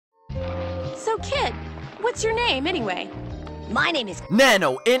kid. What's your name, anyway? My name is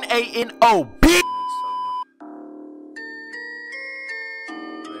Nano, N-A-N-O, bitch!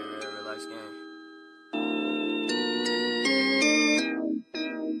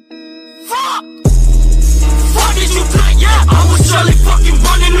 Fuck! Fuck did you play? Yeah, I was surely fucking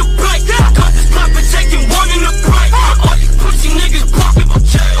running the break. Got this clap and taking one in the break. All these pussy niggas popping,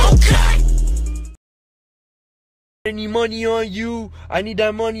 okay. Any money on you? I need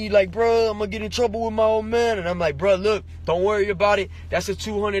that money. Like, bro, I'm gonna get in trouble with my old man. And I'm like, bro, look, don't worry about it. That's a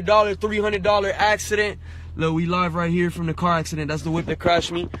 $200, $300 accident. Look, we live right here from the car accident. That's the whip that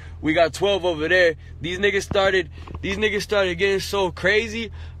crashed me. We got 12 over there. These niggas started getting so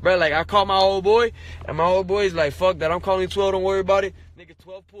crazy, bro. Like, I called my old boy, and my old boy's like, fuck that, I'm calling 12, don't worry about it. Nigga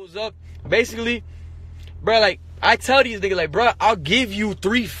 12 pulls up. Basically, bro, like, I tell these niggas, like, bro, I'll give you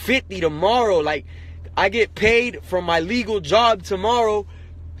 $350 tomorrow. Like, I get paid from my legal job tomorrow,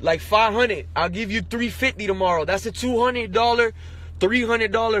 like $500. I'll give you $350 tomorrow. That's a $200,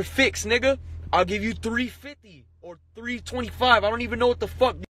 $300 fix, nigga. I'll give you $350 or $325. I don't even know what the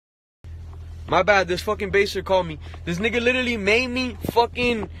fuck. My bad, this fucking baser called me. This nigga literally made me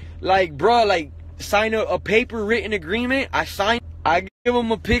fucking, like, bruh, like, sign a paper written agreement. I give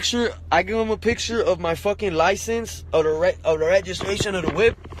him a picture. I give him a picture of my fucking license, of the registration of the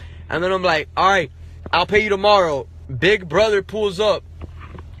whip. And then I'm like, all right, I'll pay you tomorrow. Big brother pulls up.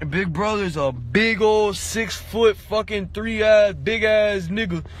 Big brother's a big old 6 foot fucking big ass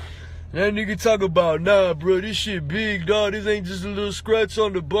nigga. That nigga talk about, nah, bro, this shit big, dog. This ain't just a little scratch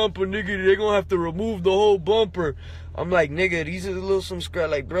on the bumper, nigga. They gonna have to remove the whole bumper. I'm like, nigga, these is a little some scratch.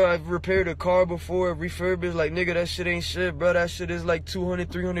 Like, bro, I've repaired a car before, refurbished. Like, nigga, that shit ain't shit, bro. That shit is like $200,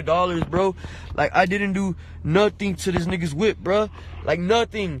 $300, bro. Like, I didn't do nothing to this nigga's whip, bro. Like,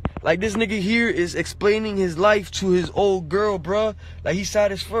 nothing. Like, this nigga here is explaining his life to his old girl, bro. Like, he's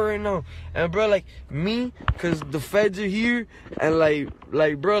sad as fuck right now. And, bro, like, me, because the feds are here, and, like,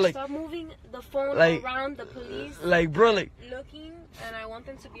 bro, like... Stop moving the phone around the police. Like, bro, like... Looking, and I want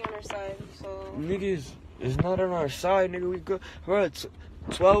them to be on our side, so... Niggas... It's not on our side, nigga. We go, bro.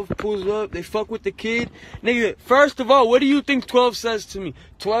 12 pulls up. They fuck with the kid, nigga. First of all, what do you think 12 says to me?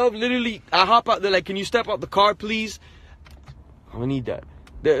 12 literally. I hop out. They're like, "Can you step out the car, please?" I need that.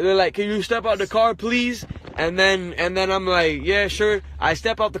 They're like, "Can you step out the car, please?" And then I'm like, "Yeah, sure." I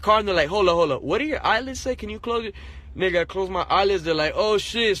step out the car, and they're like, "Hold up. What do your eyelids say? Can you close it?" Nigga, I close my eyelids. They're like, "Oh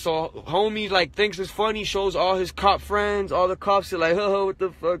shit." So homie like thinks it's funny, shows all his cop friends. All the cops are like, "Oh, what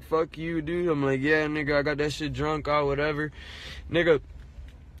the fuck? Fuck you, dude." I'm like, "Yeah, nigga, I got that shit drunk or whatever." Nigga,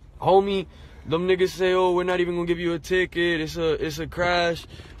 homie, them niggas say, "Oh, we're not even gonna give you a ticket. It's a crash."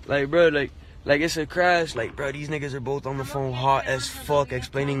 Like, bro, like it's a crash. Like, bro, these niggas are both on the phone hot as fuck,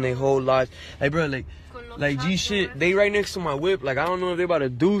 explaining their whole lives. Like, bro, like G shit, they right next to my whip. Like, I don't know if they about to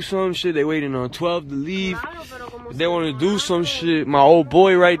do some shit. They waiting on 12 to leave. They want to do some shit. My old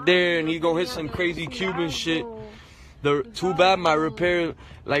boy right there, and he gonna hit some crazy Cuban shit. Too bad my repair.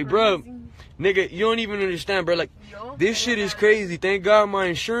 Like, bro, nigga, you don't even understand, bro. Like, this shit is crazy. Thank God my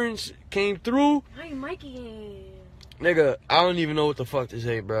insurance came through. Hey, Mikey. Nigga, I don't even know what the fuck to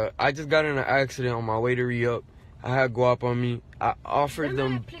say, bro. I just got in an accident on my way to re-up. I had guap on me. I offered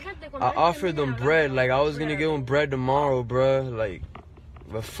them bread. Like, I was gonna give them bread tomorrow, bro. Like,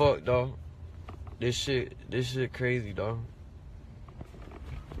 but fuck, dog. This shit crazy, dog.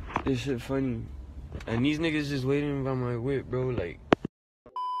 This shit funny. And these niggas just waiting by my whip, bro. Like,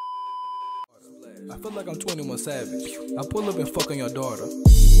 I feel like I'm 21 Savage. I pull up and fuck on your daughter.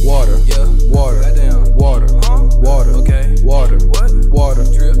 Water, yeah, water, goddamn, water, water, okay, water, what, water,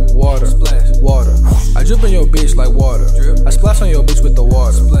 drip, water, splash, water. I drip on your bitch like water. Drip. I splash on your bitch with the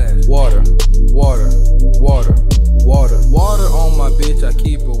water. Splash, water, water, water, water, water on my bitch. I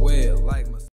keep it wet like.